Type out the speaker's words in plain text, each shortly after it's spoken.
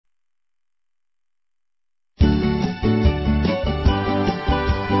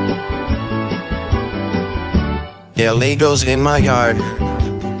Illegals in my yard.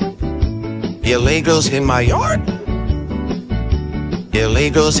 Illegals in my yard.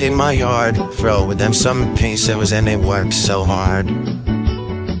 Illegals in my yard. Throw them some pesos and they work so hard.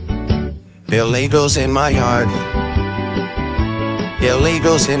 Illegals in my yard.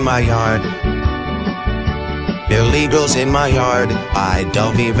 Illegals in my yard. Illegals in my yard. I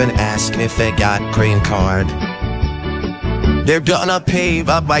don't even ask if they got green card. They're gonna pave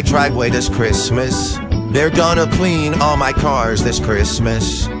up my driveway this Christmas. They're gonna clean all my cars this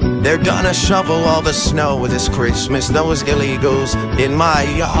Christmas. They're gonna shovel all the snow this Christmas. Those illegals in my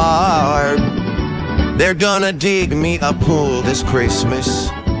yard. They're gonna dig me a pool this Christmas.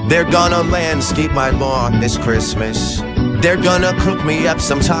 They're gonna landscape my lawn this Christmas. They're gonna cook me up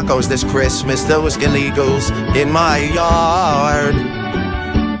some tacos this Christmas. Those illegals in my yard.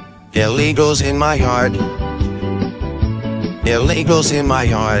 Illegals in my yard. Illegals in my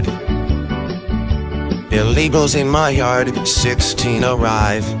yard. Illegals in my yard. 16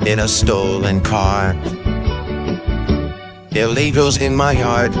 arrive in a stolen car. Illegals in my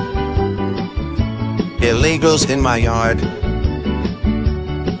yard. Illegals in my yard.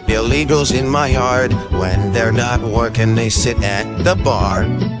 Illegals in my yard. When they're not working, they sit at the bar.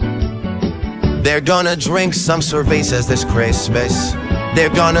 They're gonna drink some cervezas this Christmas. They're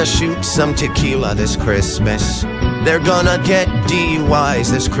gonna shoot some tequila this Christmas. They're gonna get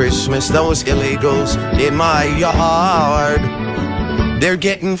DUIs this Christmas. Those illegals in my yard. They're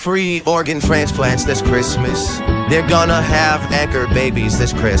getting free organ transplants this Christmas. They're gonna have anchor babies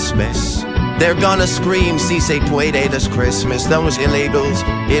this Christmas. They're gonna scream "Si se puede" this Christmas. Those illegals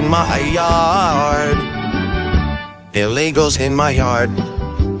in my yard. Illegals in my yard.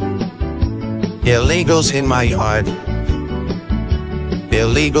 Illegals in my yard.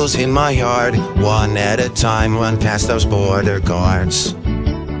 Illegals in my yard. One at a time, run past those border guards.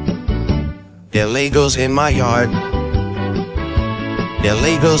 Illegals in my yard.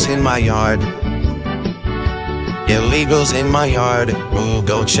 Illegals in my yard. Illegals in my yard.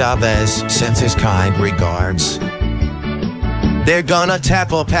 Hugo Chavez sends his kind regards. They're gonna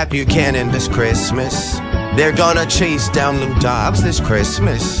tackle Pat Buchanan this Christmas. They're gonna chase down Lou Dobbs this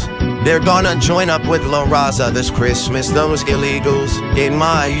Christmas. They're gonna join up with La Raza this Christmas. Those illegals in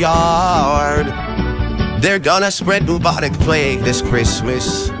my yard. They're gonna spread bubonic plague this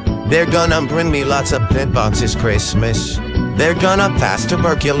Christmas. They're gonna bring me lots of bedbugs this Christmas. They're gonna pass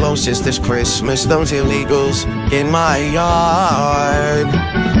tuberculosis this Christmas. Those illegals in my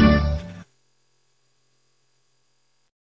yard.